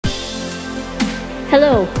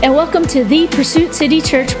Hello, and welcome to the Pursuit City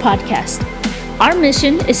Church podcast. Our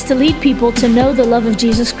mission is to lead people to know the love of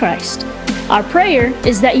Jesus Christ. Our prayer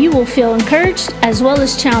is that you will feel encouraged as well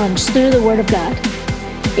as challenged through the Word of God.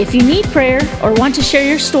 If you need prayer or want to share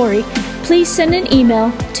your story, please send an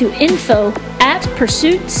email to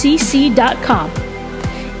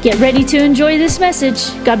info@pursuitcc.com. Get ready to enjoy this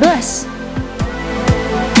message. God bless.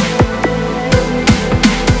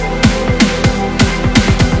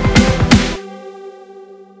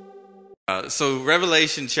 So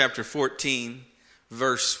Revelation chapter 14,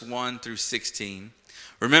 verse 1 through 16.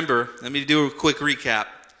 Remember, let me do a quick recap.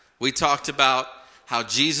 We talked about how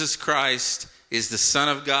Jesus Christ is the Son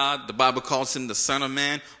of God. The Bible calls him the Son of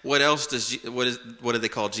Man. What else what do they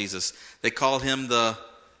call Jesus? They call him the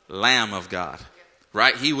Lamb of God.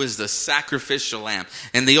 Right? He was the sacrificial lamb.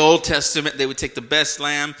 In the Old Testament, they would take the best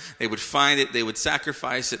lamb, they would find it, they would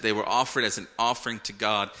sacrifice it, they were offered as an offering to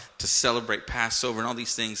God to celebrate Passover and all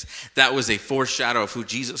these things. That was a foreshadow of who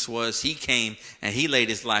Jesus was. He came and he laid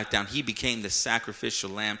his life down. He became the sacrificial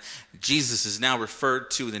lamb. Jesus is now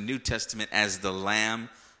referred to in the New Testament as the Lamb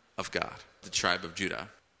of God, the tribe of Judah.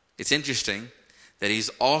 It's interesting that he's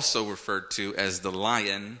also referred to as the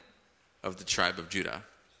Lion of the tribe of Judah.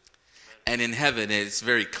 And in heaven, it's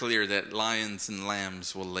very clear that lions and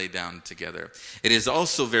lambs will lay down together. It is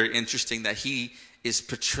also very interesting that he is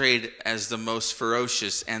portrayed as the most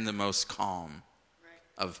ferocious and the most calm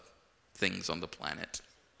of things on the planet.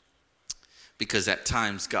 Because at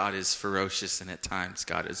times God is ferocious and at times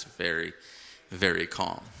God is very, very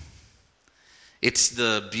calm. It's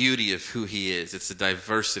the beauty of who he is. It's the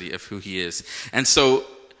diversity of who he is. And so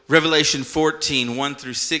Revelation 14, 1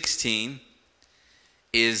 through 16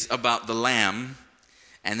 is about the lamb,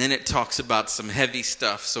 and then it talks about some heavy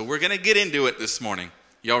stuff. So we're going to get into it this morning.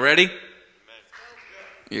 Y'all ready?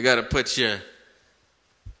 You got to put your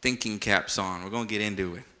thinking caps on. We're going to get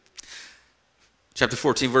into it. Chapter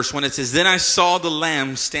 14, verse 1, it says, "Then I saw the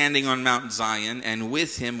Lamb standing on Mount Zion, and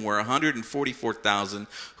with him were 144,000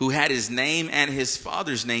 who had his name and his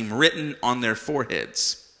father's name written on their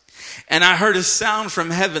foreheads. And I heard a sound from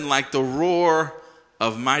heaven like the roar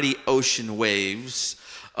of mighty ocean waves,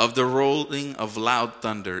 of the rolling of loud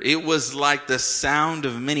thunder. It was like the sound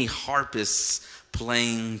of many harpists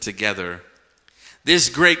playing together. This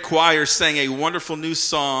great choir sang a wonderful new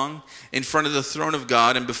song in front of the throne of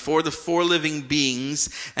God, and before the four living beings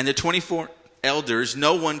and the 24 elders.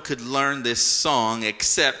 No one could learn this song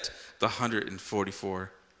except the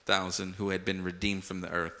 144,000 who had been redeemed from the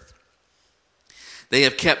earth. They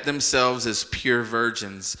have kept themselves as pure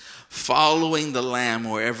virgins, following the Lamb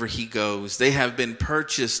wherever he goes. They have been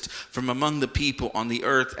purchased from among the people on the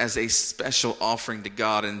earth as a special offering to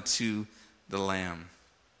God and to the Lamb.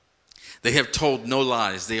 They have told no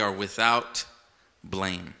lies. They are without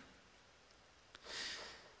blame."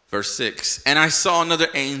 Verse 6, "And I saw another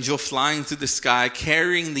angel flying through the sky,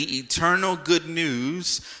 carrying the eternal good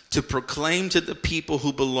news to proclaim to the people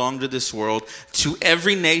who belong to this world, to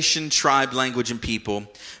every nation, tribe, language, and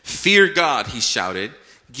people. 'Fear God,' he shouted.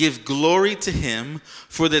 'Give glory to him,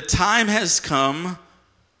 for the time has come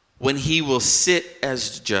when he will sit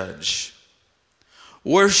as judge.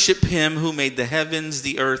 Worship him who made the heavens,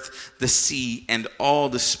 the earth, the sea, and all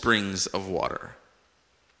the springs of water.'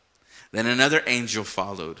 Then another angel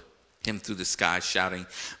followed him through the sky, shouting,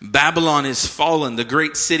 'Babylon is fallen, the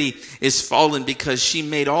great city is fallen, because she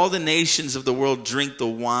made all the nations of the world drink the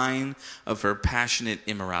wine of her passionate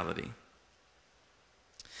immorality.'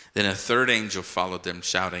 Then a third angel followed them,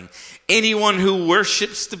 shouting, 'Anyone who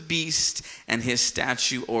worships the beast and his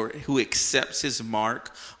statue, or who accepts his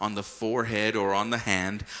mark on the forehead or on the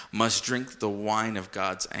hand, must drink the wine of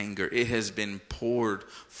God's anger. It has been poured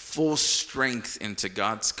full strength into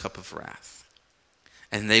God's cup of wrath.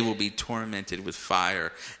 And they will be tormented with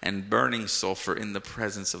fire and burning sulfur in the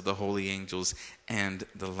presence of the holy angels and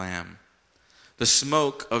the Lamb. The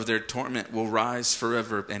smoke of their torment will rise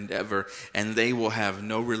forever and ever, and they will have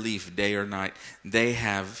no relief day or night.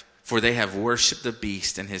 For they have worshipped the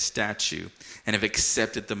beast and his statue, and have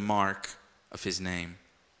accepted the mark of his name.'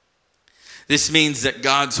 This means that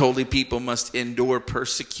God's holy people must endure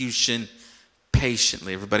persecution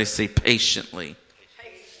patiently." Everybody say patiently.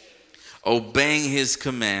 "Obeying his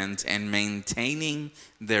commands and maintaining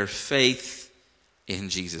their faith in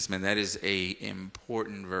Jesus." Man, that is a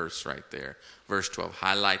important verse right there. Verse 12.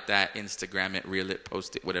 Highlight that, Instagram it, reel it,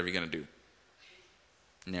 post it, whatever you're going to do.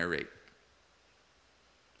 Narrate.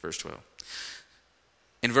 Verse 12.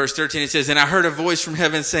 In verse 13 it says, "And I heard a voice from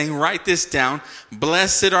heaven saying, 'Write this down.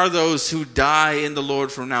 Blessed are those who die in the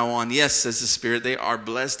Lord from now on.' Yes, says the Spirit, they are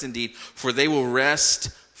blessed indeed, for they will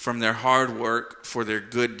rest from their hard work, for their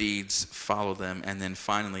good deeds follow them. And then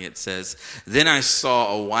finally it says, then I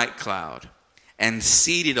saw a white cloud, and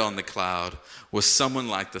seated on the cloud was someone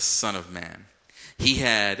like the Son of Man. He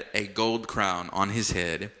had a gold crown on his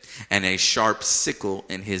head and a sharp sickle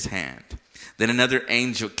in his hand. Then another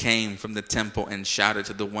angel came from the temple and shouted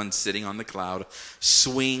to the one sitting on the cloud,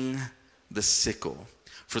 swing the sickle,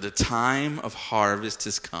 for the time of harvest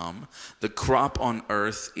has come. The crop on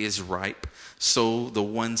earth is ripe. So the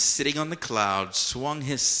one sitting on the cloud swung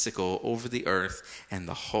his sickle over the earth, and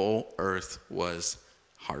the whole earth was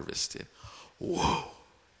harvested. Whoa.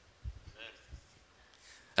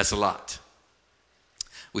 That's a lot.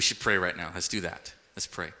 We should pray right now. Let's do that. Let's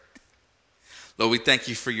pray. Lord, we thank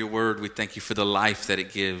you for your word. We thank you for the life that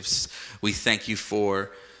it gives. We thank you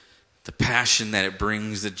for the passion that it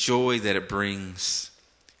brings, the joy that it brings.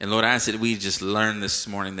 And Lord, I ask that we just learn this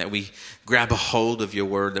morning, that we grab a hold of your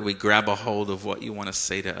word, that we grab a hold of what you want to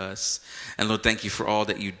say to us. And Lord, thank you for all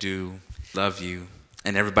that you do. Love you.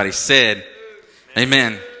 And everybody said,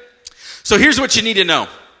 amen. So here's what you need to know.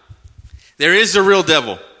 There is a real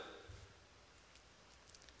devil.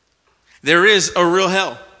 There is a real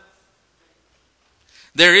hell.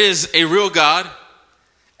 There is a real God,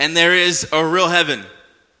 and there is a real heaven.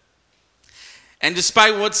 And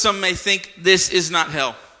despite what some may think, this is not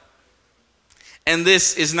hell. And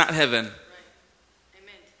this is not heaven. Right.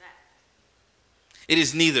 Amen to that. It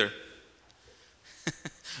is neither.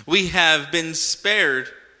 We have been spared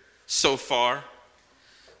so far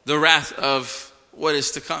the wrath of what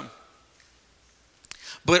is to come.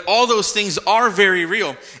 But all those things are very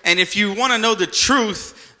real. And if you want to know the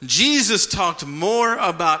truth, Jesus talked more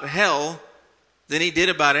about hell than he did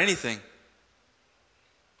about anything.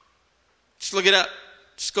 Just look it up.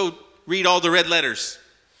 Just go read all the red letters.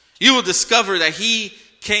 You will discover that he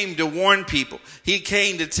came to warn people. He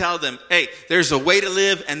came to tell them, hey, there's a way to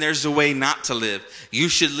live and there's a way not to live. You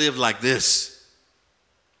should live like this.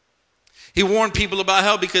 He warned people about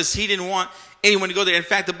hell because he didn't want anyone to go there. In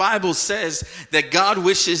fact, the Bible says that God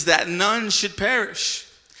wishes that none should perish.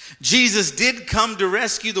 Jesus did come to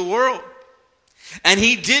rescue the world. And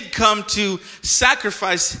he did come to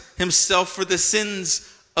sacrifice himself for the sins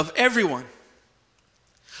of everyone.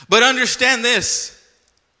 But understand this.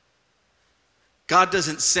 God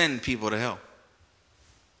doesn't send people to hell.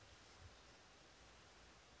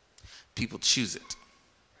 People choose it.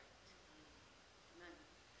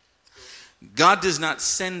 God does not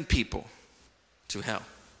send people to hell.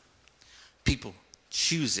 People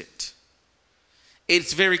choose it.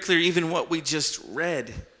 It's very clear, even what we just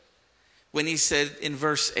read, when he said in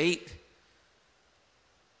verse 8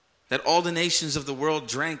 that all the nations of the world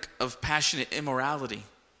drank of passionate immorality.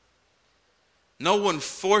 No one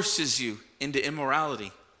forces you into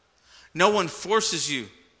immorality. No one forces you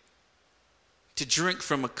to drink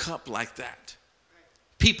from a cup like that.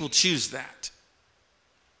 People choose that.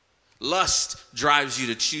 Lust drives you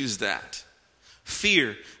to choose that.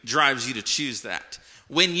 Fear drives you to choose that.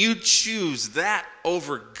 When you choose that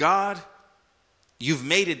over God, you've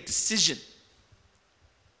made a decision.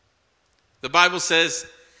 The Bible says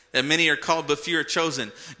that many are called, but few are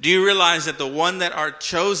chosen. Do you realize that the one that are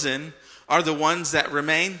chosen are the ones that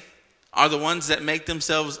remain? Are the ones that make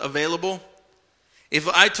themselves available? If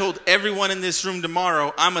I told everyone in this room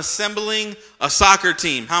tomorrow, I'm assembling a soccer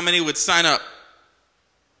team, how many would sign up?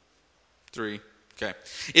 3. Okay.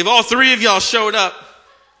 If all 3 of y'all showed up,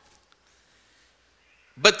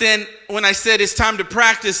 but then when I said it's time to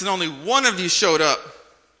practice and only one of you showed up,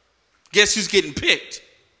 guess who's getting picked?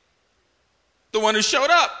 The one who showed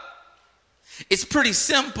up. It's pretty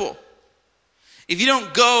simple. If you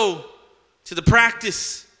don't go to the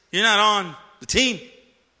practice, you're not on the team.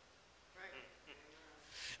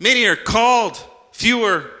 Many are called, few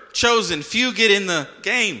are chosen, few get in the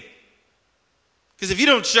game. Because if you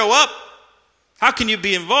don't show up, how can you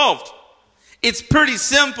be involved? It's pretty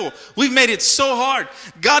simple. We've made it so hard.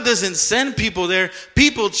 God doesn't send people there.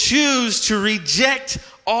 People choose to reject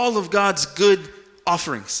all of God's good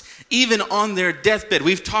offerings, even on their deathbed.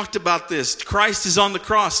 We've talked about this. Christ is on the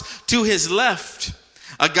cross. To his left,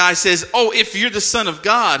 a guy says, oh, if you're the Son of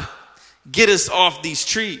God, get us off these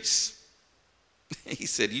trees. He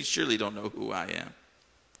said, you surely don't know who I am.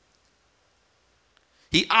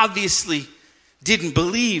 He obviously didn't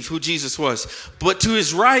believe who Jesus was. But to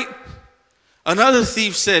his right, another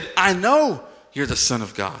thief said, I know you're the Son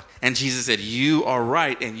of God. And Jesus said, you are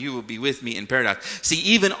right, and you will be with me in paradise. See,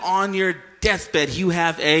 even on your deathbed, you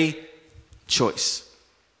have a choice.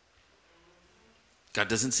 God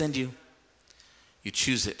doesn't send you. You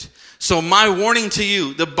choose it. So my warning to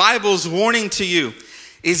you, the Bible's warning to you,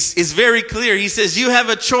 is very clear. He says you have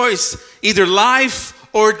a choice, either life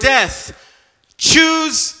or death.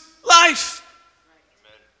 Choose life.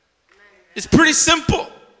 It's pretty simple.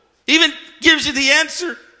 Even gives you the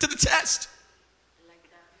answer to the test.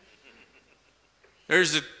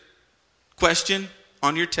 There's a question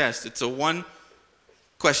on your test. It's a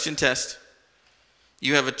 1-question test.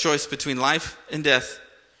 You have a choice between life and death.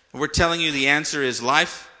 And we're telling you the answer is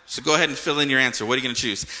life. So go ahead and fill in your answer. What are you going to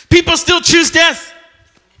choose? People still choose death.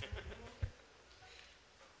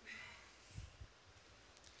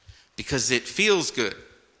 Because it feels good.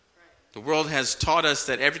 The world has taught us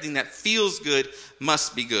that everything that feels good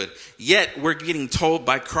must be good. Yet we're getting told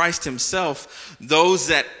by Christ himself, those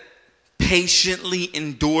that patiently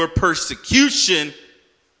endure persecution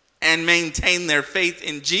and maintain their faith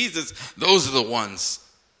in Jesus, those are the ones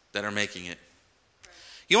that are making it.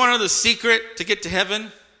 You want to know the secret to get to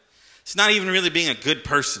heaven? It's not even really being a good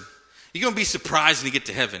person. You're going to be surprised when you get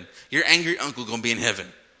to heaven. Your angry uncle going to be in heaven.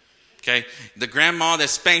 Okay? The grandma that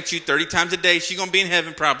spanked you 30 times a day, she's going to be in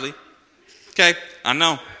heaven probably. Okay? I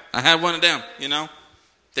know. I had one of them, you know.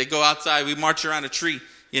 They go outside. We march around a tree.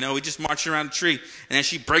 You know, we just march around a tree. And then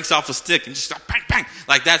she breaks off a stick and just start bang, bang.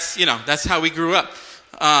 Like that's, you know, that's how we grew up.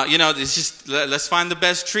 You know, it's just, let's find the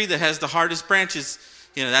best tree that has the hardest branches.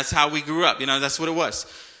 You know, that's how we grew up. You know, that's what it was.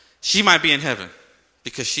 She might be in heaven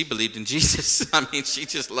because she believed in Jesus. I mean, she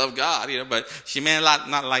just loved God, you know, but she may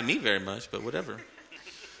not like me very much, but whatever.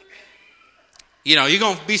 You know, you're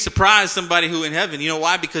going to be surprised somebody who in heaven. You know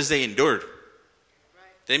why? Because they endured.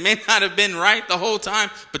 They may not have been right the whole time,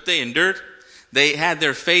 but they endured. They had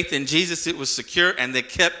their faith in Jesus. It was secure, and they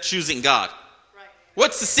kept choosing God. Right.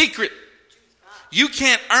 What's the secret? You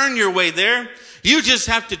can't earn your way there. You just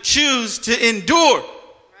have to choose to endure. Right.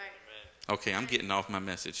 Okay, I'm getting off my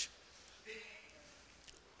message.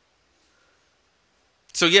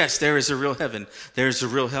 So yes, there is a real heaven. There's a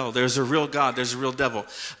real hell. There's a real God. There's a real devil.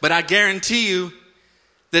 But I guarantee you,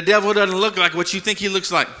 the devil doesn't look like what you think he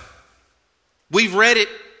looks like. We've read it.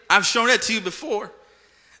 I've shown it to you before.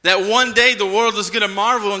 That one day the world is going to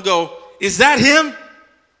marvel and go, is that him?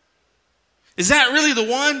 Is that really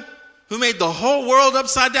the one who made the whole world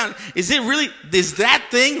upside down? Is that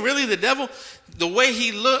thing really the devil? The way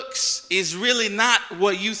he looks is really not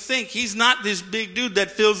what you think. He's not this big dude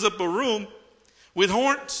that fills up a room with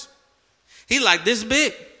horns. He like this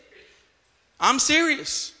big. I'm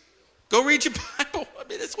serious. Go read your Bible. I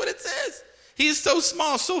mean, that's what it says. He is so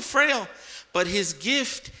small, so frail. But his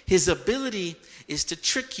gift, his ability is to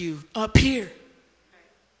trick you up here.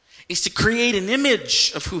 It's to create an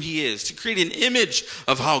image of who he is, to create an image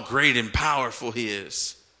of how great and powerful he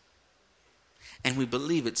is. And we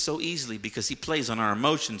believe it so easily because he plays on our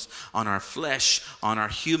emotions, on our flesh, on our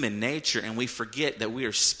human nature, and we forget that we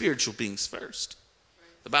are spiritual beings first.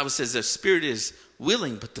 The Bible says the spirit is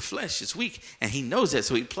willing, but the flesh is weak. And he knows that,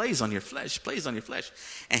 so he plays on your flesh.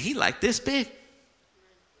 And he like this big.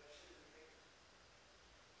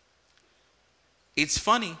 It's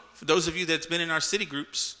funny, for those of you that's been in our city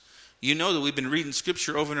groups, you know that we've been reading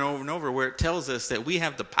scripture over and over and over where it tells us that we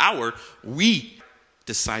have the power, we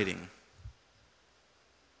deciding.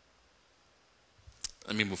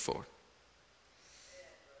 Let me move forward.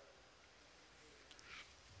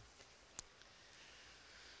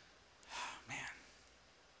 Man.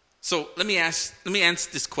 So let me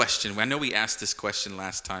answer this question. I know we asked this question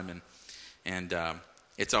last time, and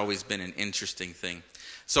it's always been an interesting thing.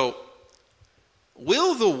 So,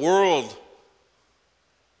 will the world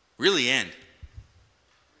really end?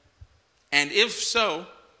 And if so,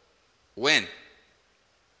 when?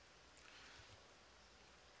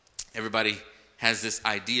 Everybody has this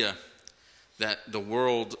idea that the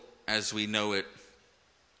world as we know it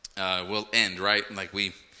will end, right? Like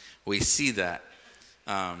we see that.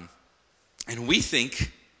 And we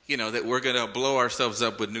think, you know, that we're going to blow ourselves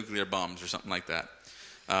up with nuclear bombs or something like that.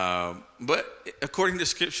 But according to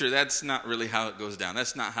Scripture, that's not really how it goes down.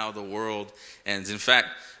 That's not how the world ends. In fact,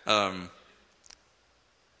 I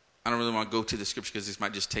don't really want to go to the Scripture because this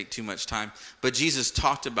might just take too much time. But Jesus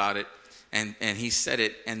talked about it, and he said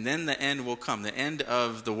it, and then the end will come, the end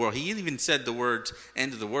of the world. He even said the words,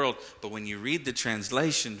 end of the world. But when you read the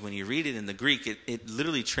translation, when you read it in the Greek, it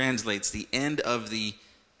literally translates the end of the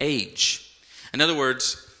age. In other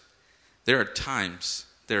words, there are times,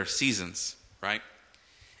 there are seasons, right?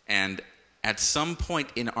 And at some point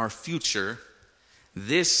in our future,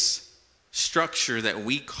 this structure that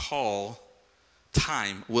we call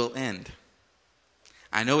time will end.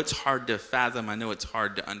 I know it's hard to fathom. I know it's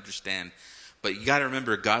hard to understand. But you got to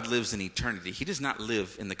remember, God lives in eternity. He does not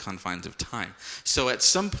live in the confines of time. So at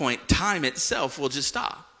some point, time itself will just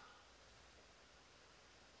stop.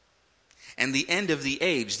 And the end of the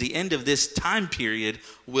age, the end of this time period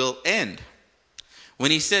will end. When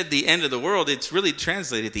he said the end of the world, it's really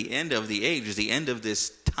translated the end of the age, the end of this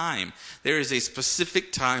time. There is a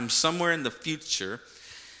specific time somewhere in the future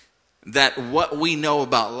that what we know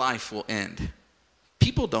about life will end.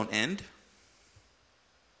 People don't end.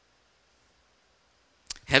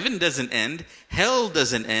 Heaven doesn't end. Hell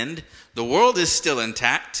doesn't end. The world is still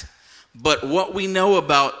intact. But what we know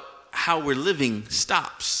about how we're living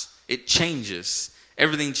stops. It changes.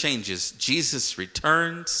 Everything changes. Jesus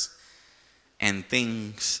returns and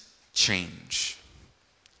things change.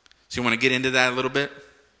 So you want to get into that a little bit?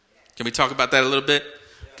 Can we talk about that a little bit?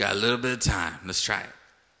 Got a little bit of time. Let's try it.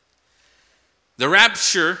 The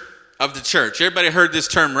rapture of the church. Everybody heard this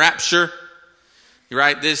term rapture?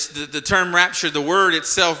 Right? The term rapture, the word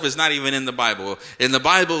itself is not even in the Bible. In the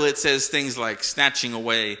Bible, it says things like snatching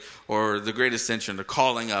away or the great ascension, the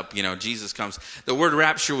calling up, Jesus comes. The word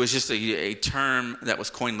rapture was just a term that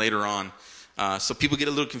was coined later on. So people get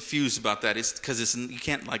a little confused about that. It's because you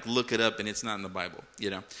can't look it up and it's not in the Bible,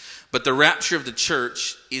 But the rapture of the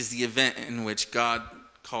church is the event in which God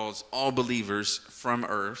calls all believers from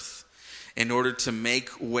earth in order to make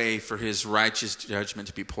way for his righteous judgment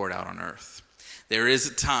to be poured out on earth. There is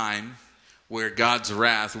a time where God's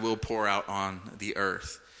wrath will pour out on the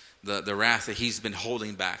earth. The wrath that he's been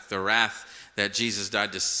holding back. The wrath that Jesus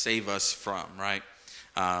died to save us from, right?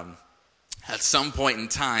 At some point in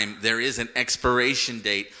time, there is an expiration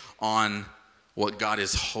date on what God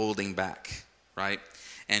is holding back, right?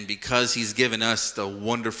 And because he's given us the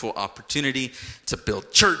wonderful opportunity to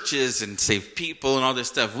build churches and save people and all this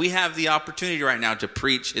stuff, we have the opportunity right now to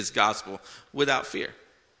preach his gospel without fear,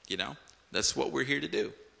 That's what we're here to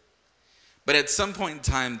do. But at some point in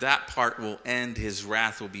time, that part will end. His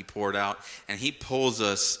wrath will be poured out. And he pulls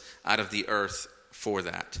us out of the earth for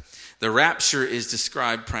that. The rapture is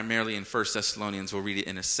described primarily in 1 Thessalonians. We'll read it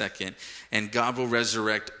in a second. And God will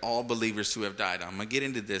resurrect all believers who have died. I'm going to get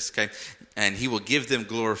into this, okay? And he will give them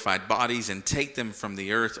glorified bodies and take them from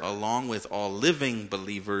the earth along with all living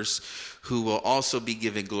believers who will also be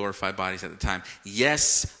given glorified bodies at the time.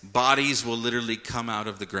 Yes, bodies will literally come out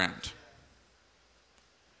of the ground.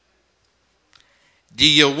 Do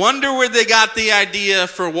you wonder where they got the idea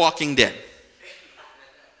for Walking Dead?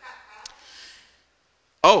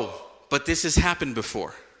 Oh, but this has happened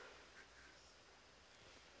before.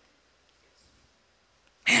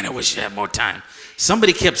 Man, I wish I had more time.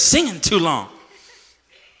 Somebody kept singing too long.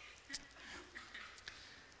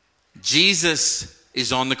 Jesus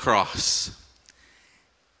is on the cross.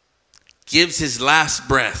 Gives his last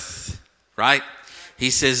breath, right?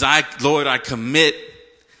 He says, Lord, I commit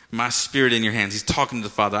my spirit in your hands. He's talking to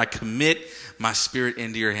the Father. I commit my spirit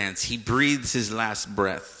into your hands. He breathes his last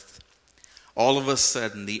breath. All of a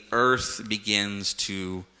sudden, the earth begins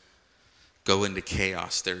to go into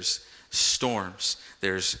chaos. There's storms.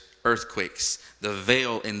 There's earthquakes. The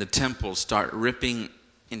veil in the temple start ripping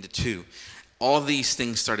into two. All these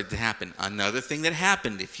things started to happen. Another thing that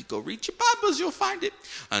happened, if you go read your Bibles, you'll find it.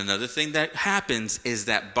 Another thing that happens is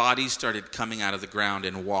that bodies started coming out of the ground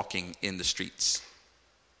and walking in the streets.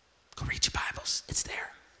 Go read your Bibles. It's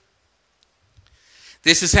there.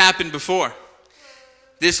 This has happened before.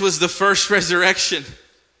 This was the first resurrection.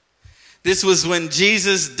 This was when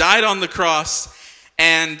Jesus died on the cross,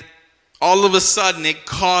 and all of a sudden it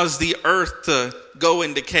caused the earth to go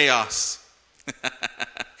into chaos.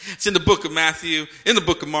 It's in the book of Matthew, in the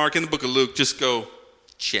book of Mark, in the book of Luke. Just go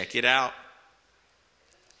check it out.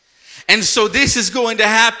 And so this is going to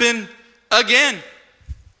happen again.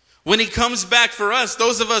 When he comes back for us,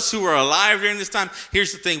 those of us who are alive during this time,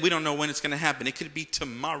 here's the thing, we don't know when it's going to happen. It could be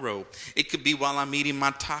tomorrow. It could be while I'm eating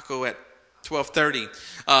my taco at 12:30.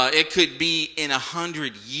 It could be in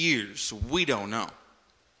 100 years. We don't know.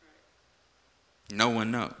 No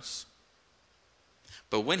one knows.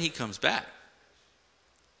 But when he comes back,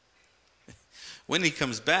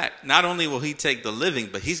 not only will he take the living,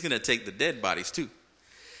 but he's going to take the dead bodies too.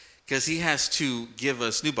 Because he has to give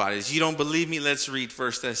us new bodies. You don't believe me? Let's read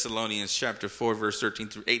 1 Thessalonians chapter 4, verse 13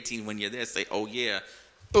 through 18. When you're there, say, oh yeah.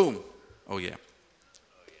 Boom. Oh yeah.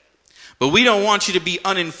 But we don't want you to be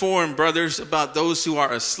uninformed, brothers, about those who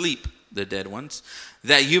are asleep, the dead ones,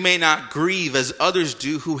 that you may not grieve as others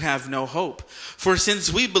do who have no hope. For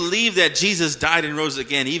since we believe that Jesus died and rose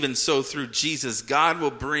again, even so through Jesus, God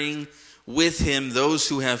will bring with him those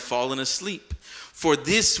who have fallen asleep. For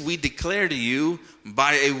this we declare to you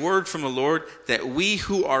by a word from the Lord, that we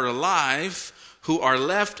who are alive, who are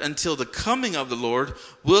left until the coming of the Lord,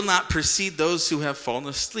 will not precede those who have fallen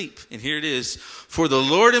asleep. And here it is. For the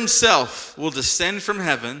Lord himself will descend from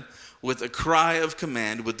heaven with a cry of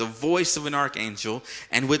command, with the voice of an archangel,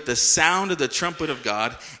 and with the sound of the trumpet of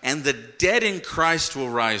God, and the dead in Christ will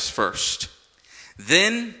rise first.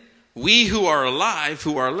 Then we who are alive,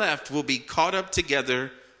 who are left, will be caught up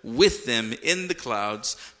together with them in the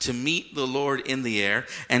clouds to meet the Lord in the air.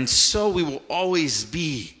 And so we will always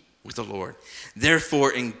be with the Lord.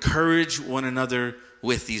 Therefore, encourage one another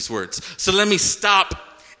with these words. So let me stop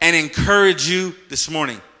and encourage you this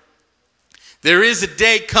morning. There is a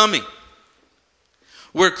day coming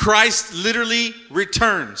where Christ literally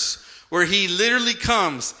returns, where he literally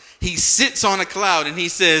comes. He sits on a cloud and he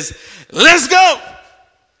says, let's go.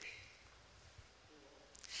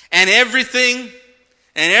 And everything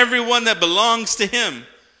and everyone that belongs to him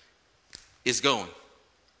is going.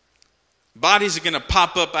 Bodies are going to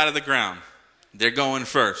pop up out of the ground. They're going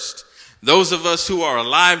first. Those of us who are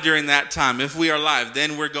alive during that time, if we are alive,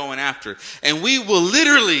 then we're going after. And we will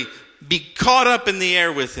literally be caught up in the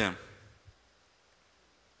air with him.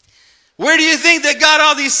 Where do you think they got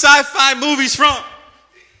all these sci-fi movies from?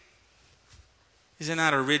 These are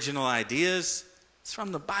not original ideas. It's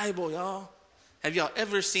from the Bible, y'all. Have y'all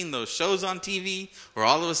ever seen those shows on TV where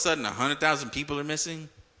all of a sudden 100,000 people are missing?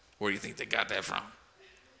 Where do you think they got that from?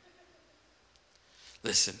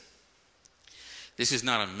 Listen, this is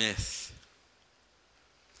not a myth.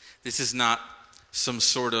 This is not some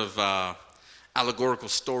sort of allegorical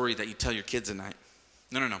story that you tell your kids at night.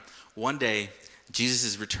 No. One day, Jesus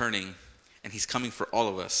is returning, and he's coming for all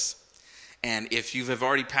of us. And if you have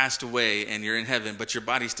already passed away and you're in heaven, but your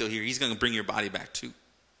body's still here, he's going to bring your body back too.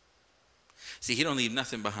 See, he don't leave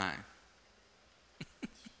nothing behind.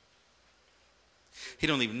 He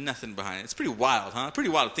don't leave nothing behind. It's pretty wild, huh? Pretty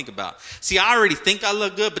wild to think about. See, I already think I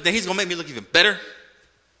look good, but then he's going to make me look even better.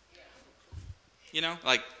 You know,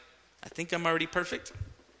 like, I think I'm already perfect.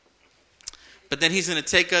 But then he's going to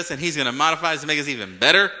take us and he's going to modify us to make us even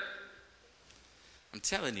better. I'm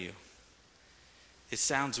telling you. It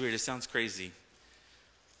sounds weird. It sounds crazy.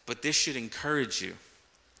 But this should encourage you.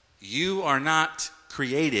 You are not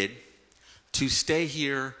created to stay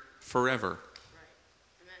here forever.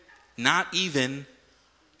 Right. Not even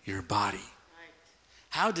your body. Right.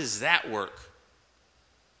 How does that work?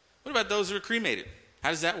 What about those who are cremated? How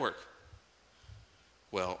does that work?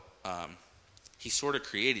 Well, he sort of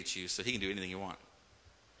created you so he can do anything you want.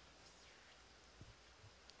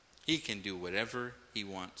 He can do whatever he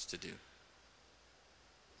wants to do.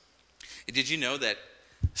 Did you know that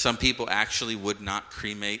some people actually would not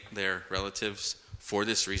cremate their relatives for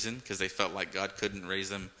this reason? Because they felt like God couldn't raise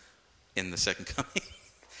them in the second coming.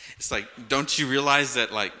 It's like, don't you realize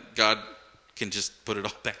that like God can just put it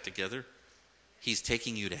all back together? He's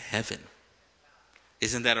taking you to heaven.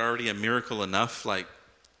 Isn't that already a miracle enough? Like,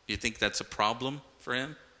 you think that's a problem for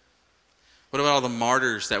him? What about all the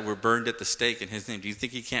martyrs that were burned at the stake in his name? Do you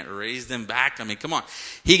think he can't raise them back? I mean, come on.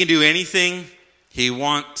 He can do anything he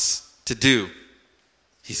wants to do.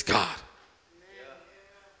 He's God.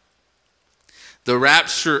 The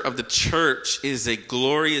rapture of the church is a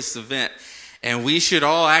glorious event, and we should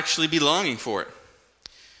all actually be longing for it.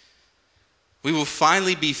 We will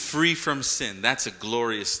finally be free from sin. That's a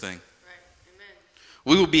glorious thing. Right. Amen.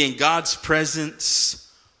 We will be in God's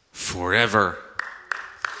presence forever.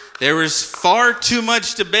 There is far too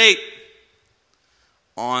much debate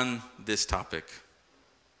on this topic.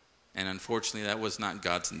 And unfortunately, that was not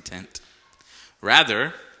God's intent.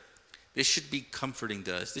 Rather, this should be comforting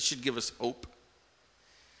to us. This should give us hope.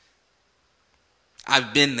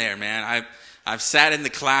 I've been there, man. I've sat in the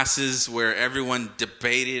classes where everyone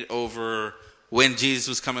debated over when Jesus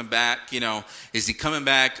was coming back. You know, is he coming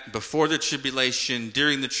back before the tribulation,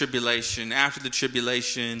 during the tribulation, after the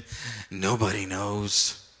tribulation? Nobody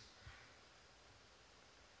knows.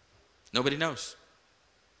 Nobody knows.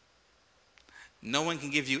 No one can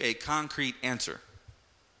give you a concrete answer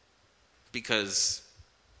because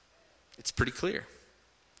it's pretty clear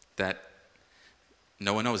that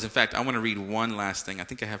no one knows. In fact, I want to read one last thing. I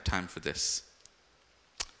think I have time for this.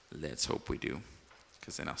 Let's hope we do,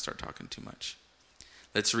 because then I'll start talking too much.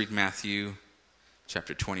 Let's read Matthew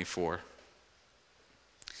chapter 24,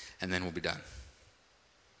 and then we'll be done,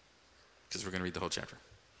 because we're going to read the whole chapter.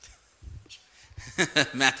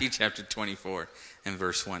 Matthew chapter 24 and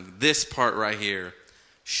verse 1. This part right here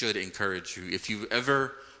should encourage you. If you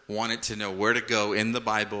ever wanted to know where to go in the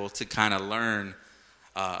Bible to kind of learn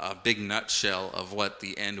a big nutshell of what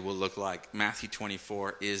the end will look like, Matthew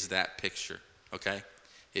 24 is that picture, okay?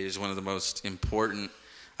 It is one of the most important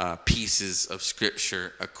pieces of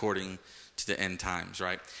Scripture according to the end times,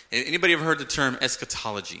 right? Anybody ever heard the term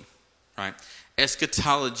eschatology, right?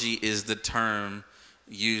 Eschatology is the term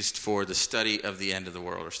used for the study of the end of the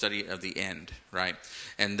world, or study of the end, right?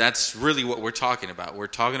 And that's really what we're talking about. We're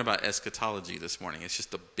talking about eschatology this morning. It's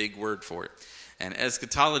just a big word for it. And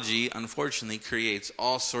eschatology, unfortunately, creates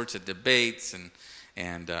all sorts of debates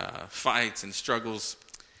and fights and struggles.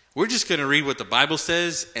 We're just going to read what the Bible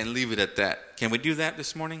says and leave it at that. Can we do that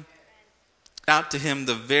this morning? Out to him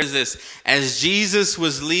as Jesus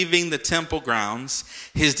was leaving the temple grounds,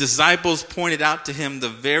 his disciples pointed out to him the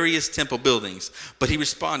various temple buildings. But he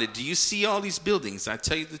responded, "Do you see all these buildings? I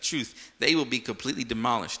tell you the truth, they will be completely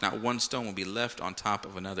demolished. Not one stone will be left on top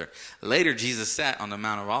of another." Later, Jesus sat on the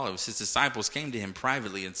Mount of Olives. His disciples came to him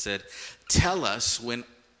privately and said, "Tell us, when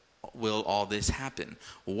will all this happen?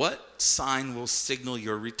 What sign will signal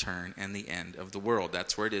your return and the end of the world?"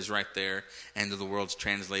 That's where it is right there. End of the world's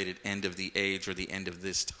translated end of the age, or the end of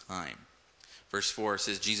this time. Verse 4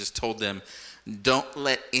 says, Jesus told them, "Don't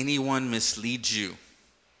let anyone mislead you."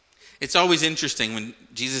 It's always interesting when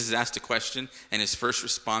Jesus is asked a question and his first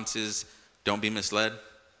response is, "Don't be misled."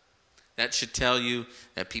 That should tell you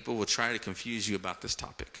that people will try to confuse you about this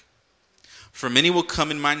topic. "For many will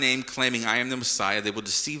come in my name, claiming I am the Messiah. They will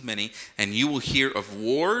deceive many, and you will hear of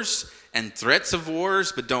wars and threats of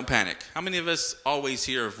wars, but don't panic." How many of us always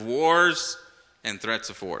hear of wars and threats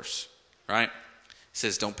of wars, right? It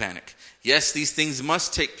says, don't panic. Yes, these things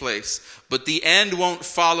must take place, but the end won't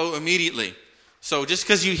follow immediately. So just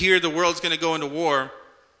because you hear the world's going to go into war,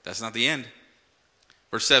 that's not the end.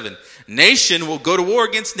 Verse 7, "Nation will go to war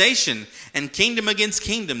against nation, and kingdom against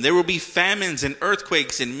kingdom. There will be famines and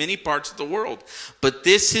earthquakes in many parts of the world. But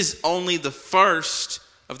this is only the first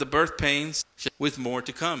of the birth pains, with more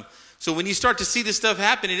to come." So when you start to see this stuff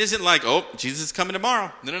happen, it isn't like, "Oh, Jesus is coming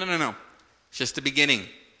tomorrow." No. It's just the beginning.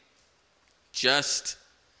 Just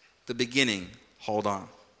the beginning. Hold on.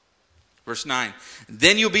 Verse 9,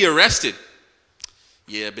 "Then you'll be arrested."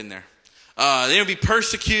 Yeah, I've been there. "Then you'll be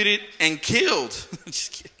persecuted and killed."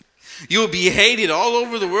 Just kidding. "You will be hated all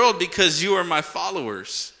over the world because you are my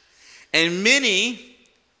followers. And many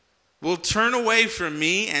will turn away from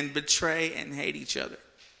me and betray and hate each other."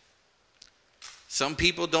 Some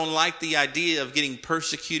people don't like the idea of getting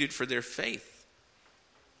persecuted for their faith.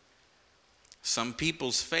 Some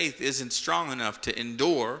people's faith isn't strong enough to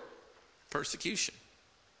endure persecution.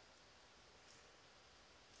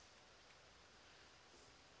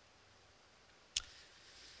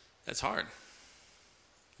 That's hard.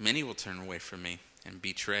 "Many will turn away from me and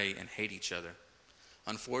betray and hate each other."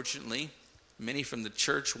 Unfortunately, many from the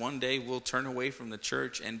church one day will turn away from the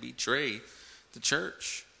church and betray the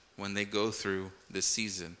church when they go through this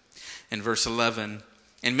season. In verse 11,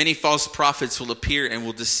 "And many false prophets will appear and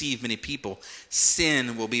will deceive many people.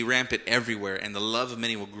 Sin will be rampant everywhere, and the love of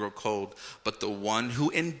many will grow cold. But the one who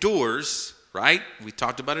endures," right? We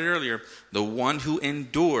talked about it earlier. "The one who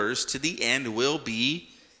endures to the end will be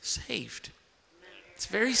saved." It's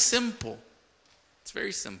very simple. It's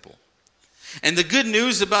very simple. "And the good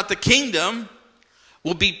news about the kingdom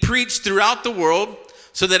will be preached throughout the world,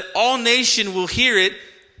 so that all nation will hear it.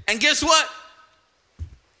 And guess what?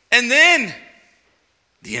 And then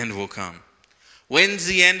the end will come." When's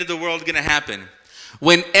the end of the world going to happen?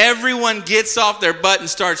 When everyone gets off their butt and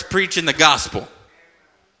starts preaching the gospel.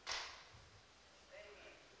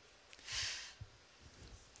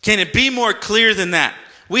 Can it be more clear than that?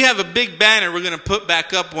 We have a big banner we're going to put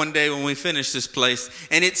back up one day when we finish this place.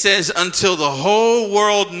 And it says, "Until the whole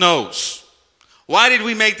world knows." Why did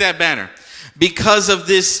we make that banner? Because of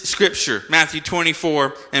this scripture, Matthew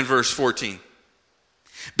 24 and verse 14.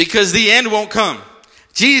 Because the end won't come.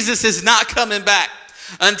 Jesus is not coming back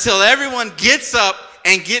until everyone gets up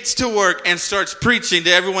and gets to work and starts preaching to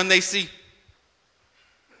everyone they see.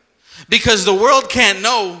 Because the world can't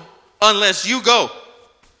know unless you go.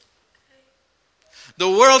 The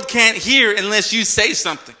world can't hear unless you say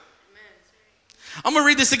something. I'm going to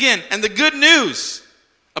read this again. "And the good news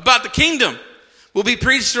about the kingdom will be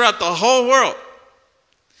preached throughout the whole world,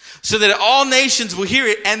 so that all nations will hear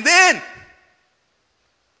it, and then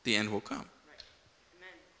the end will come."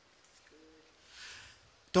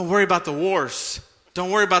 Don't worry about the wars. Don't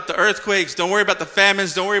worry about the earthquakes. Don't worry about the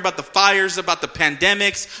famines. Don't worry about the fires, about the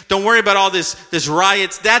pandemics. Don't worry about all this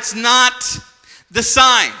riots. That's not the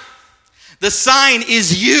sign. The sign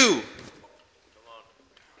is you.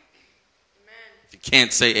 If you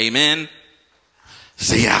can't say amen,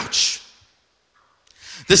 say ouch.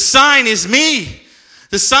 The sign is me.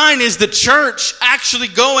 The sign is the church actually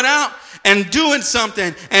going out and doing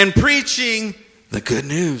something and preaching the good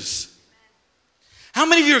news. How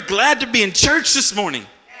many of you are glad to be in church this morning?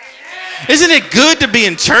 Isn't it good to be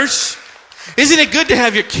in church? Isn't it good to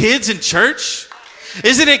have your kids in church?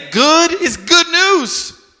 Isn't it good? It's good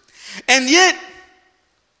news. And yet,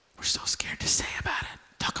 we're so scared to say about it,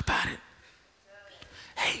 talk about it.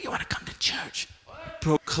 Hey, you want to come to church?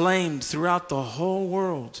 Proclaimed throughout the whole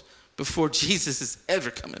world, before Jesus is ever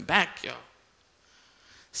coming back, y'all.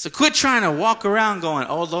 So quit trying to walk around going,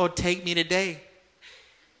 oh, Lord, take me today.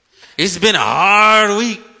 It's been a hard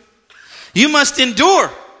week. You must endure.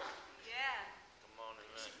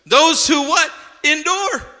 Those who what?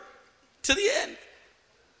 Endure to the end.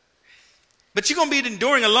 But you're going to be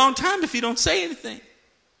enduring a long time if you don't say anything.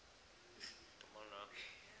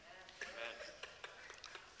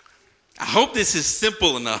 I hope this is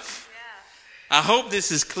simple enough. I hope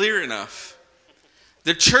this is clear enough.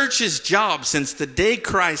 The church's job since the day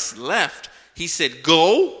Christ left, he said,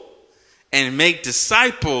 go and make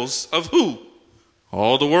disciples of who?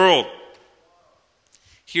 All the world.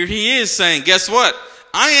 Here he is saying, guess what?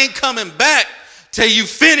 I ain't coming back till you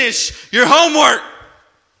finish your homework.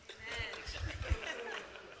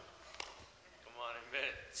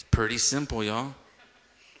 It's pretty simple, y'all.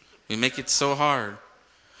 We make it so hard.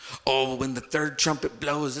 Oh, when the third trumpet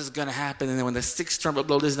blows, this is going to happen. And then when the sixth trumpet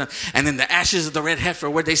blows, this is not. And then the ashes of the red heifer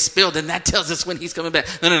where they spilled, and that tells us when he's coming back.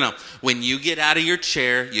 No. When you get out of your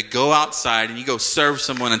chair, you go outside and you go serve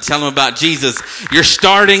someone and tell them about Jesus. You're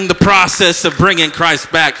starting the process of bringing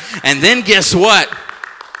Christ back. And then guess what?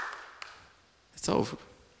 It's over.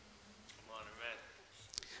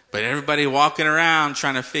 But everybody walking around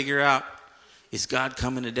trying to figure out, is God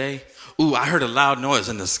coming today? Ooh, I heard a loud noise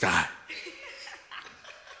in the sky.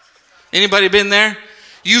 Anybody been there?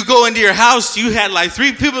 You go into your house, you had like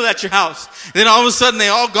 3 people at your house. Then all of a sudden they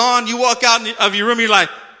all gone. You walk out of your room, you're like,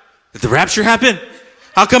 did the rapture happen?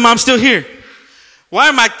 How come I'm still here? Why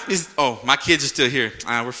am my kids are still here.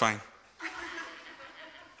 We're fine.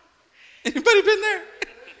 Anybody been there?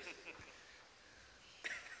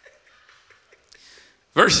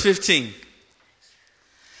 Verse 15.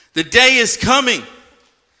 The day is coming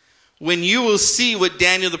when you will see what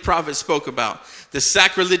Daniel the prophet spoke about. The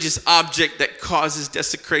sacrilegious object that causes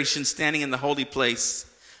desecration standing in the holy place.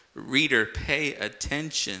 Reader, pay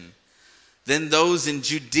attention. Then those in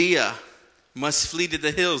Judea must flee to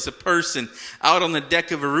the hills. A person out on the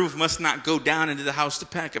deck of a roof must not go down into the house to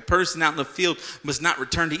pack. A person out in the field must not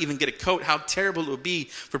return to even get a coat. How terrible it would be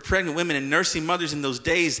for pregnant women and nursing mothers in those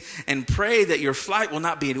days. And pray that your flight will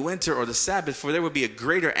not be in winter or the Sabbath, for there will be a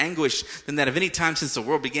greater anguish than that of any time since the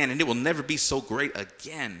world began, and it will never be so great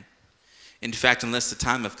again. In fact, unless the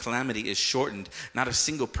time of calamity is shortened, not a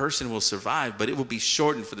single person will survive, but it will be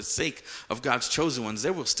shortened for the sake of God's chosen ones.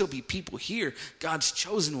 There will still be people here, God's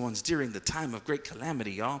chosen ones, during the time of great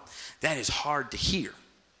calamity, y'all. That is hard to hear.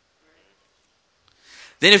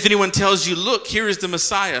 Then if anyone tells you, look, here is the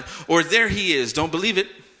Messiah, or there he is, don't believe it.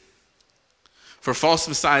 For false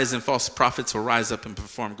messiahs and false prophets will rise up and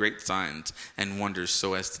perform great signs and wonders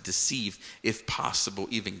so as to deceive, if possible,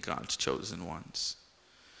 even God's chosen ones.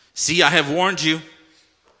 See, I have warned you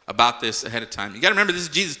about this ahead of time. You got to remember, this is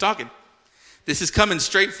Jesus talking. This is coming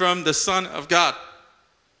straight from the Son of God.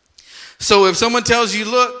 So if someone tells you,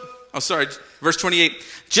 look, verse 28,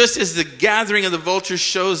 just as the gathering of the vultures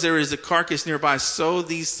shows there is a carcass nearby, so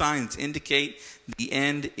these signs indicate the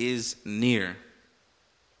end is near.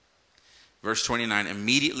 Verse 29,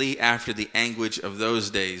 immediately after the anguish of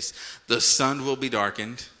those days, the sun will be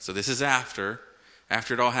darkened. So this is after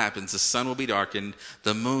it all happens. The sun will be darkened,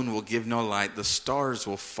 the moon will give no light, the stars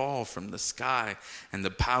will fall from the sky, and the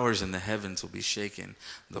powers in the heavens will be shaken.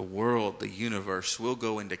 The world, the universe will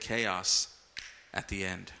go into chaos at the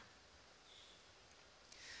end.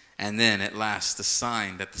 And then at last, the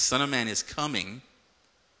sign that the Son of Man is coming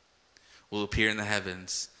will appear in the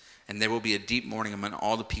heavens. And there will be a deep mourning among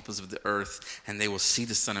all the peoples of the earth, and they will see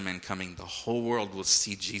the Son of Man coming. The whole world will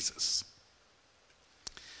see Jesus.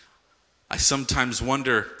 I sometimes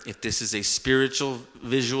wonder if this is a spiritual,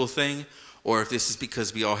 visual thing, or if this is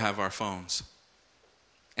because we all have our phones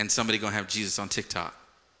and somebody going to have Jesus on TikTok.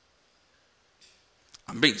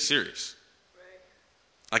 I'm being serious.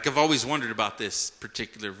 Like, I've always wondered about this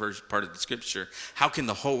particular part of the scripture. How can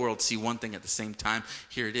the whole world see one thing at the same time?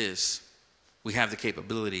 Here it is. We have the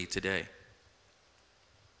capability today.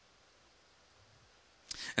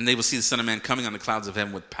 And they will see the Son of Man coming on the clouds of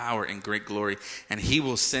heaven with power and great glory. And he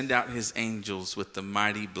will send out his angels with the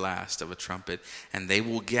mighty blast of a trumpet. And they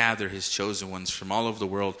will gather his chosen ones from all over the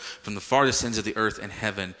world, from the farthest ends of the earth and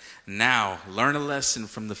heaven. Now, learn a lesson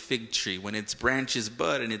from the fig tree. When its branches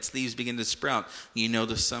bud and its leaves begin to sprout, you know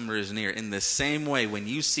the summer is near. In the same way, when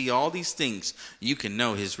you see all these things, you can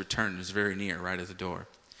know his return is very near, right at the door.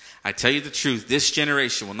 I tell you the truth, this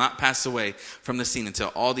generation will not pass away from the scene until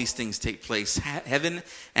all these things take place. Heaven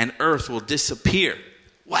and earth will disappear.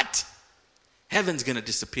 What? Heaven's going to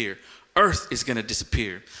disappear. Earth is going to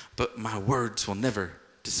disappear. But my words will never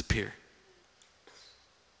disappear.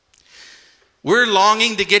 We're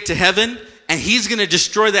longing to get to heaven, And he's going to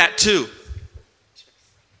destroy that too.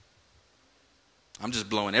 I'm just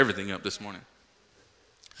blowing everything up this morning.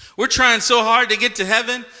 We're trying so hard to get to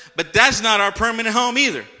heaven, but that's not our permanent home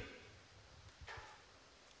either. The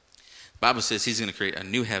Bible says he's going to create a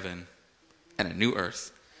new heaven and a new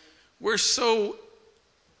earth. We're so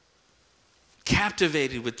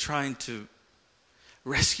captivated with trying to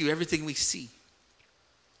rescue everything we see.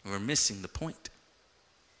 We're missing the point.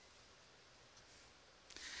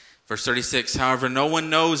 Verse 36, however, no one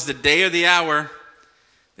knows the day or the hour.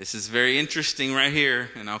 This is very interesting right here,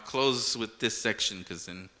 and I'll close with this section because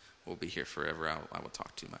then we'll be here forever. I will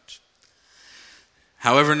talk too much.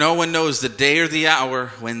 However, no one knows the day or the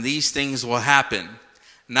hour when these things will happen.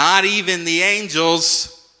 Not even the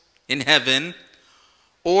angels in heaven,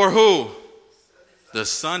 or who? The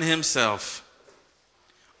Son himself.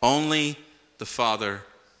 Only the Father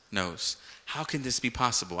knows. How can this be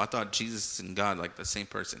possible? I thought Jesus and God like the same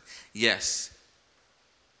person. Yes.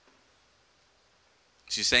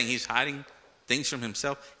 She's saying he's hiding things from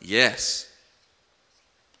himself? Yes.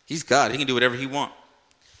 He's God. He can do whatever he wants.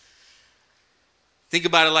 Think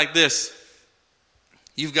about it like this.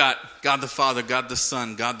 You've got God the Father, God the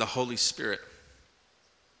Son, God the Holy Spirit.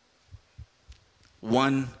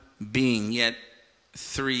 One being, yet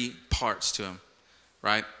three parts to him,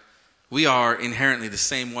 right? We are inherently the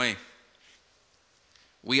same way.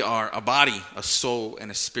 We are a body, a soul,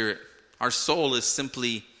 and a spirit. Our soul is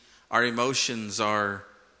simply our emotions, our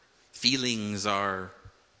feelings, our,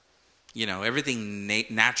 everything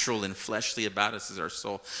natural and fleshly about us is our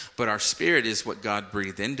soul. But our spirit is what God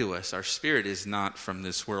breathed into us. Our spirit is not from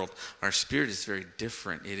this world. Our spirit is very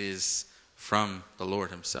different. It is from the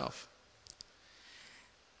Lord himself.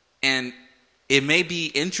 And it may be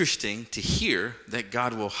interesting to hear that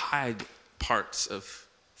God will hide parts of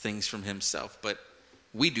things from himself, but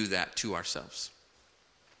we do that to ourselves.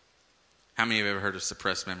 How many of you have ever heard of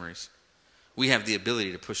suppressed memories? We have the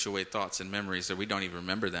ability to push away thoughts and memories that we don't even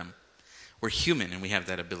remember them. We're human and we have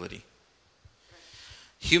that ability.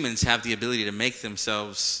 Humans have the ability to make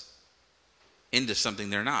themselves into something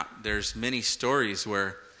they're not. There's many stories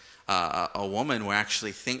where a woman will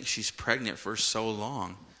actually think she's pregnant for so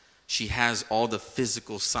long. She has all the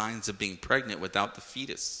physical signs of being pregnant without the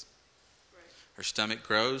fetus. Her stomach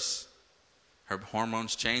grows, her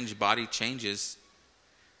hormones change, body changes,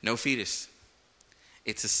 no fetus.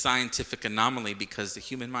 It's a scientific anomaly because the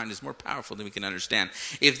human mind is more powerful than we can understand.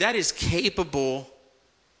 If that is capable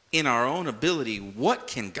in our own ability, what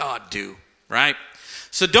can God do, right?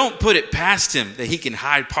 So don't put it past him that he can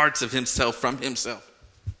hide parts of himself from himself.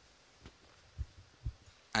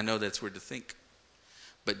 I know that's weird to think.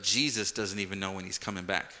 But Jesus doesn't even know when he's coming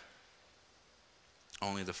back.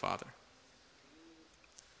 Only the Father.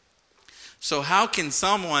 So how can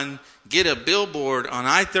someone get a billboard on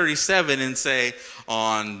I-37 and say,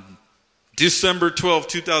 on December 12,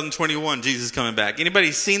 2021, Jesus is coming back?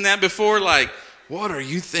 Anybody seen that before? Like, what are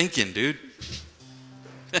you thinking, dude?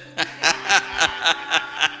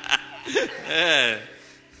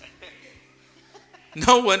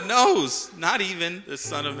 No one knows, not even the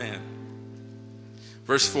Son of Man.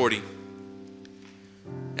 Verse 40.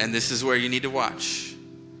 And this is where you need to watch,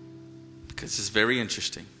 because it's very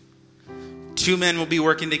interesting. 2 men will be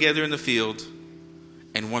working together in the field,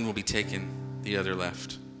 and one will be taken, the other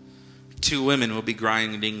left. 2 women will be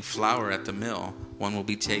grinding flour at the mill. One will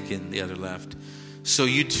be taken, the other left. So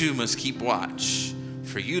you too must keep watch,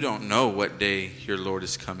 for you don't know what day your Lord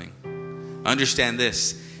is coming. Understand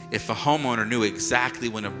this. If a homeowner knew exactly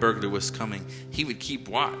when a burglar was coming, he would keep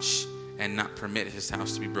watch and not permit his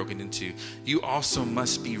house to be broken into. You also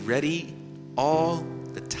must be ready all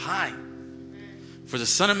the time. For the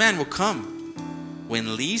Son of Man will come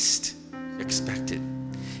when least expected.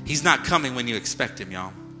 He's not coming when you expect him,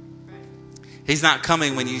 y'all. He's not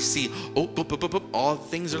coming when you see, all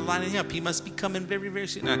things are lining up. He must be coming very, very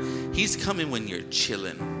soon. No, he's coming when you're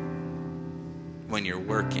chilling, when you're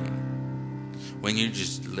working, when you're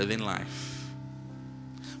just living life.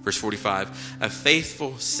 Verse 45, a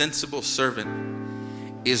faithful, sensible servant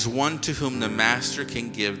is one to whom the master can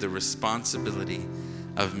give the responsibility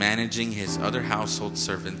of managing his other household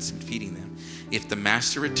servants and feeding them. If the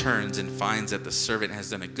master returns and finds that the servant has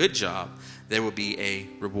done a good job, there will be a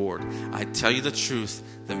reward. I tell you the truth,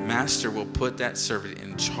 the master will put that servant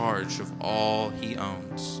in charge of all he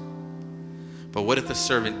owns. But what if the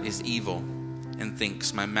servant is evil and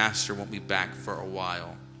thinks, my master won't be back for a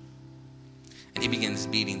while? And he begins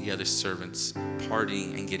beating the other servants,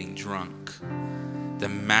 partying and getting drunk. The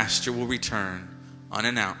master will return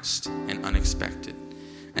unannounced and unexpected,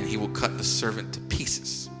 and he will cut the servant to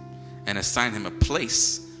pieces and assign him a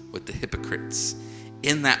place with the hypocrites.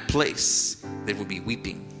 In that place, there will be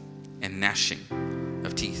weeping and gnashing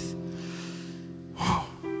of teeth. Whoa.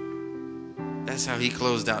 That's how he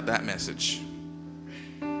closed out that message.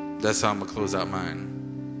 That's how I'm going to close out mine.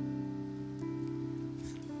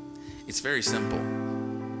 It's very simple.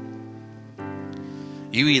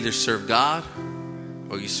 You either serve God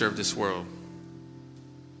or you serve this world.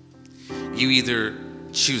 You either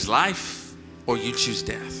choose life or you choose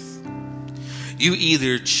death. You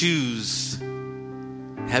either choose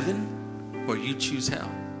heaven or you choose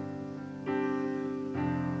hell.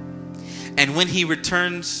 And when he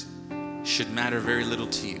returns, should matter very little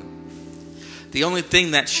to you. The only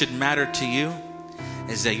thing that should matter to you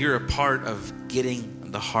is that you're a part of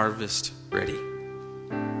getting the harvest ready.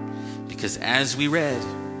 Because as we read,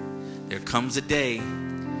 there comes a day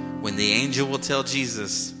when the angel will tell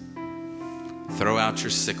Jesus, throw out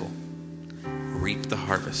your sickle, reap the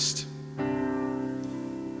harvest.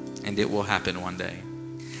 And it will happen one day.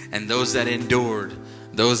 And those that endured,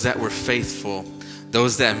 those that were faithful,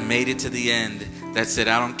 those that made it to the end, that said,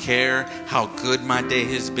 I don't care how good my day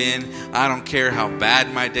has been. I don't care how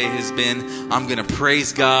bad my day has been. I'm going to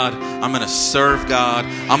praise God. I'm going to serve God.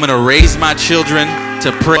 I'm going to raise my children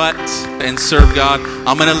to pray and serve God.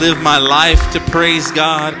 I'm going to live my life to praise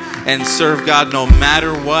God and serve God no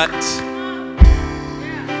matter what.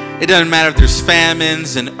 It doesn't matter if there's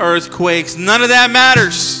famines and earthquakes. None of that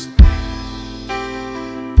matters.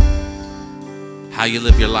 How you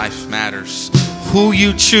live your life matters. Who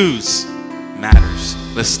you choose matters.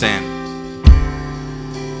 Let's stand.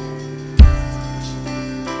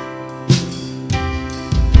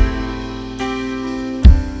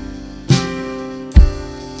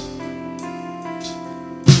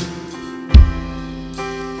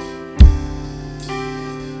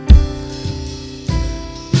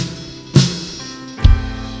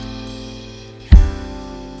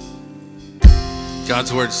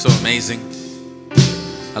 God's word is so amazing.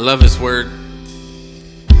 I love his word.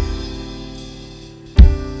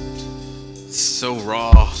 It's so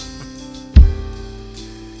raw.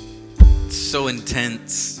 It's so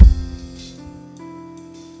intense.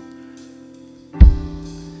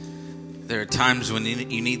 There are times when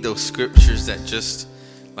you need those scriptures that just,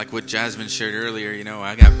 like what Jasmine shared earlier, you know,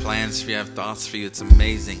 I got plans for you, I have thoughts for you, it's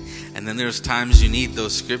amazing. And then there's times you need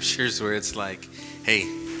those scriptures where it's like, hey,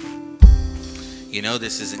 you know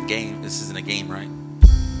this isn't a game, right?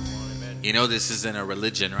 You know this isn't a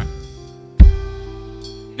religion, right?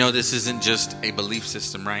 You know this isn't just a belief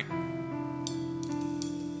system, right?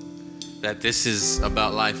 That this is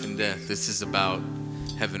about life and death. This is about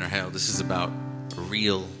heaven or hell. This is about a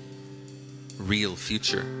real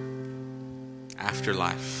future,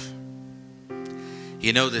 afterlife.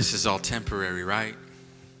 You know this is all temporary, right?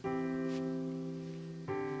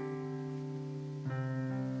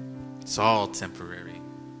 It's all temporary.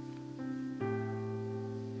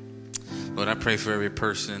 Lord, I pray for every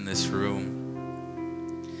person in this room.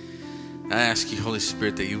 I ask you, Holy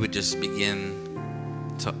Spirit, that you would just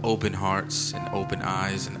begin to open hearts and open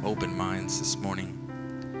eyes and open minds this morning.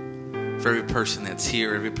 For every person that's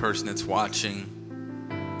here, every person that's watching,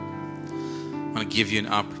 I want to give you an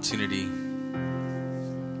opportunity.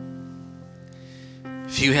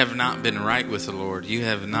 If you have not been right with the Lord, you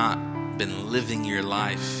have not been living your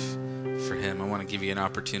life for him, I want to give you an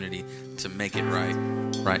opportunity to make it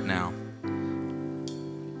right now.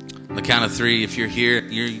 On the count of 3, if you're here,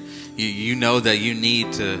 you know that you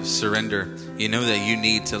need to surrender. You know that you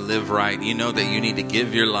need to live right. You know that you need to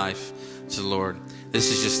give your life to the Lord. This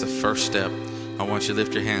is just the first step. I want you to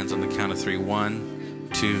lift your hands on the count of 3. 1,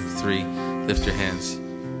 2, 3. Lift your hands.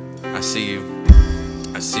 I see you.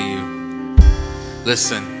 I see you.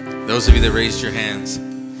 Listen, those of you that raised your hands,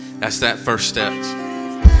 that's that first step.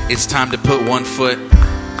 It's time to put one foot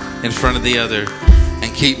in front of the other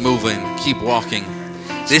and keep moving, keep walking.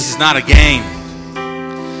 This is not a game.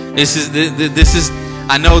 This is.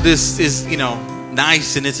 I know this is,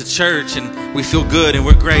 nice and it's a church and we feel good and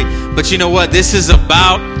we're great. But you know what? This is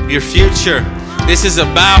about your future. This is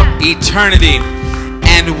about eternity.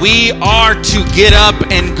 And we are to get up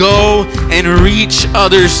and go and reach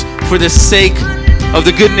others for the sake of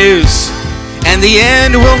the good news. And the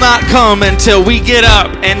end will not come until we get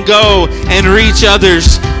up and go and reach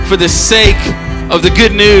others for the sake of the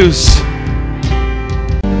good news.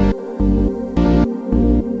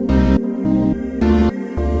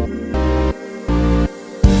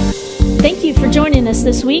 Thank you for joining us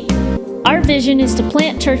this week. Our vision is to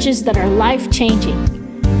plant churches that are life-changing.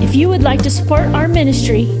 If you would like to support our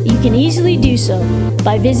ministry, you can easily do so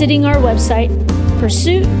by visiting our website,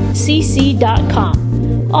 pursuitcc.com.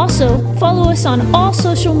 Also, follow us on all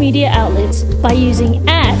social media outlets by using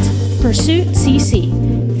 @PursuitCC.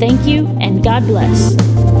 Thank you, and God bless.